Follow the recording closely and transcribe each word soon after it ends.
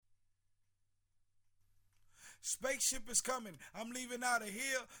Spaceship is coming. I'm leaving out of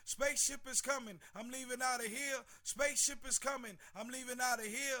here. Spaceship is coming. I'm leaving out of here. Spaceship is coming. I'm leaving out of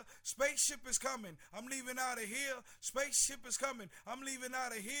here. Spaceship is coming. I'm leaving out of here. Spaceship is coming. I'm leaving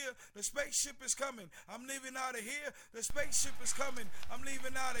out of here. The spaceship is coming. I'm leaving out of here. The spaceship is coming. I'm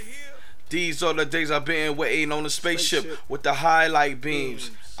leaving out of here. These are the days I've been waiting on the spaceship with the highlight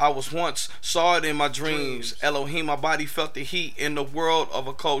beams. I was once, saw it in my dreams. Elohim, my body felt the heat in the world of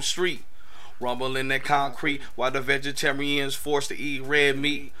a cold street. Rumble in that concrete while the vegetarians forced to eat red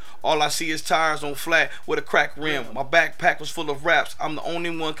meat. All I see is tires on flat with a cracked rim. My backpack was full of raps. I'm the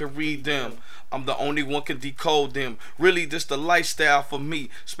only one can read them. I'm the only one can decode them. Really, this the lifestyle for me.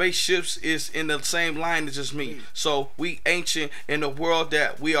 Spaceships is in the same lineage as me. So we ancient in the world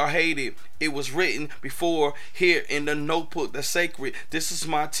that we are hated. It was written before here in the notebook that's sacred. This is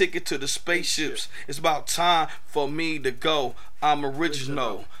my ticket to the spaceships. It's about time for me to go. I'm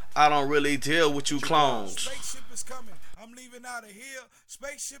original. I don't really deal with you clones. Spaceship is coming. I'm leaving out of here.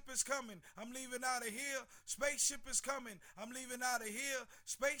 Spaceship is coming. I'm leaving out of here. Spaceship is coming. I'm leaving out of here.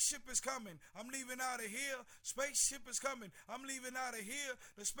 Spaceship is coming. I'm leaving out of here. Spaceship is coming. I'm leaving out of here.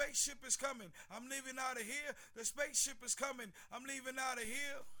 The spaceship is coming. I'm leaving out of here. The spaceship is coming. I'm leaving out of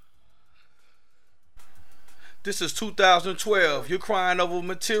here. This is 2012. You're crying over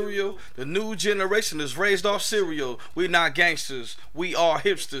material. The new generation is raised off cereal. We not gangsters. We are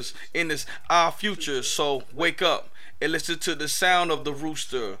hipsters. And it's our future. So wake up and listen to the sound of the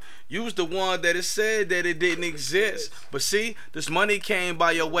rooster. Use the one that it said that it didn't exist. But see, this money came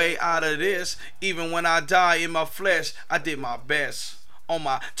by your way out of this. Even when I die in my flesh, I did my best. On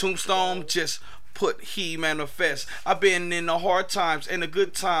my tombstone, just put HEMANIFEZT. I've been in the hard times and the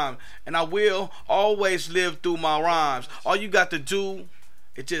good time, and I will always live through my rhymes. All you got to do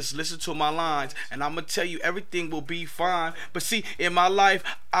is just listen to my lines, and I'm gonna tell you everything will be fine. But see, in my life,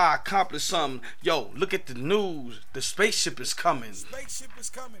 I accomplished something. Yo, look at the news. The spaceship is coming. Spaceship is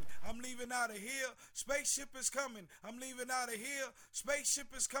coming. I'm leaving out of here. Spaceship is coming. I'm leaving out of here. Spaceship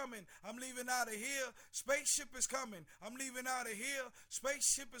is coming. I'm leaving out of here. Spaceship is coming. I'm leaving out of here.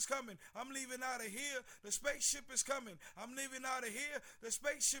 Spaceship is coming. I'm leaving out of here. The spaceship is coming. I'm leaving out of here. The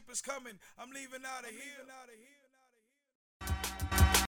spaceship is coming. I'm leaving out of here.